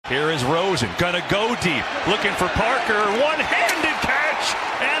Here is Rosen, gonna go deep, looking for Parker, one-handed catch,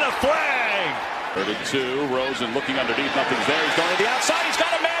 and a flag. 3rd and 2, Rosen looking underneath, nothing's there, he's going to the outside, he's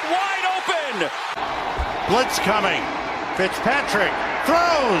got a man wide open! Blitz coming, Fitzpatrick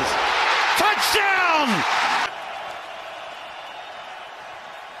throws, touchdown!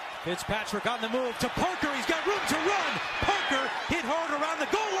 Fitzpatrick on the move to Parker, he's got room to run, Parker hit hard around the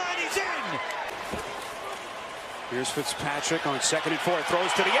goal line, he's in! Here's Fitzpatrick on 2nd and 4,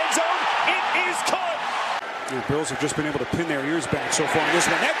 throws to the end zone, it is caught! The Bills have just been able to pin their ears back so far in this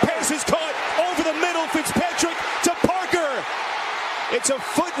one. That pass is caught over the middle, Fitzpatrick to Parker! It's a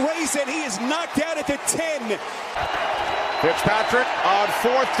foot race and he is knocked out at the 10. Fitzpatrick on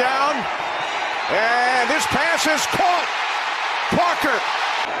 4th down, and this pass is caught. Parker.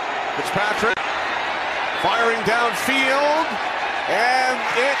 Fitzpatrick firing downfield, and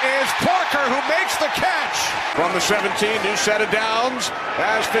it is Parker who makes the catch. From the 17, new set of downs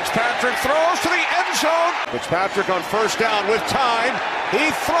as Fitzpatrick throws to the end zone. Fitzpatrick on 1st down with time. He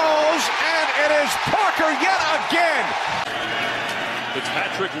throws, and it is Parker yet again.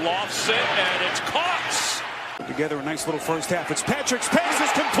 Fitzpatrick lofts it, and it's caught. Together a nice little first half. Fitzpatrick's pass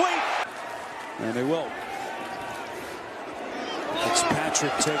is complete. And they will.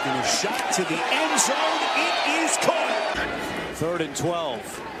 Fitzpatrick taking a shot to the end zone. It is caught. 3rd and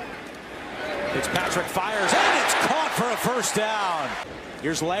 12. Fitzpatrick fires, and it's caught for a 1st down.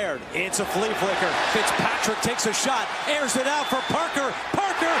 Here's Laird. It's a flea flicker. Fitzpatrick takes a shot, airs it out for Parker.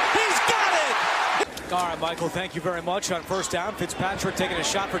 Parker, he's got it! All right, Michael, thank you very much. On 1st down, Fitzpatrick taking a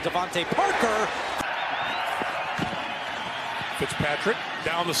shot for DeVante Parker. Fitzpatrick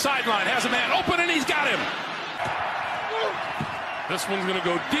down the sideline, has a man open, and he's got him. This one's gonna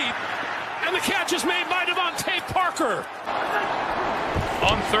go deep, and the catch is made by DeVante Parker.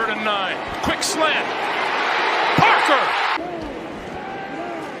 On 3rd and 9, quick slant. Parker!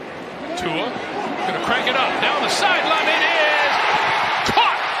 Tua, gonna crank it up, down the sideline, it is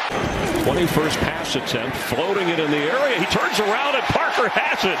caught! 21st pass attempt, floating it in the area, he turns around and Parker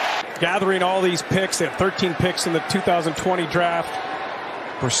has it. Gathering all these picks, they have 13 picks in the 2020 draft.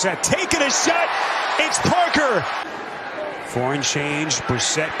 Brissett taking a shot, it's Parker! 4 and change,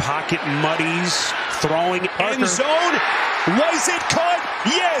 Brissett pocket muddies, throwing end zone, was it caught?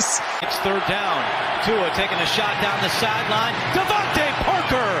 Yes! It's 3rd down. Tua taking a shot down the sideline. DeVante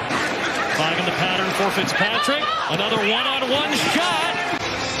Parker! Finding the pattern for Fitzpatrick. Another one-on-one shot.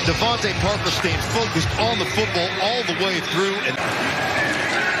 DeVante Parker staying focused on the football all the way through. And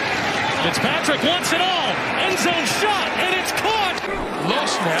Fitzpatrick wants it all. End zone shot, and it's caught. Low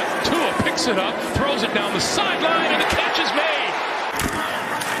snap. Tua picks it up, throws it down the sideline, and the catch is made.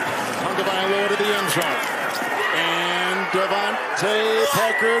 Tagovailoa to the end zone. And DeVante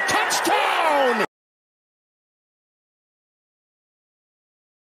Parker, touchdown!